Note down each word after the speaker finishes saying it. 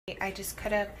I just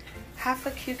cut up half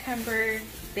a cucumber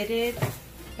bitted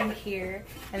in here,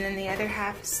 and then the other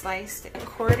half sliced. A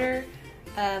quarter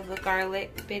of a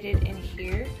garlic bitted in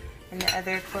here, and the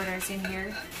other quarter is in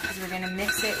here, because we're going to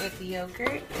mix it with the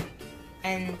yogurt.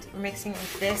 And we're mixing it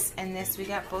with this and this. We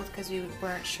got both because we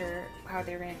weren't sure how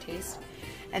they were going to taste.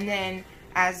 And then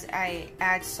as I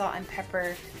add salt and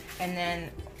pepper and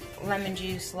then lemon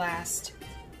juice last,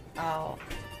 I'll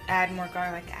add more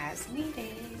garlic as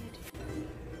needed.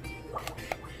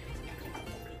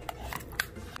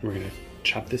 We're going to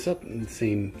chop this up in the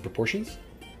same proportions,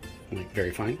 like very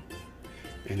fine,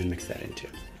 and then mix that in too.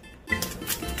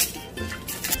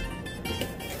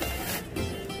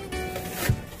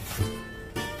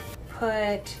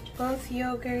 Put both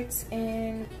yogurts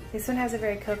in. This one has a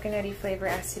very coconutty flavor,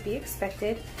 as to be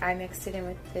expected. I mixed it in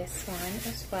with this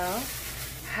one as well.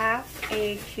 Half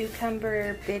a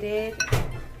cucumber bitted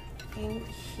in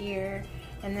here,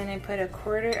 and then I put a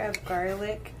quarter of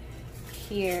garlic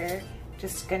here.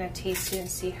 Just gonna taste it and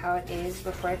see how it is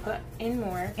before I put in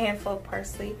more. Handful of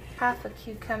parsley, half a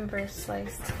cucumber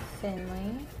sliced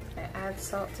thinly. I add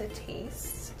salt to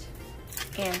taste,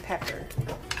 and pepper.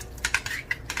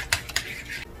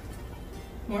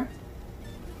 More?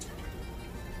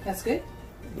 That's good?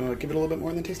 Give it a little bit more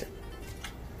and then taste it.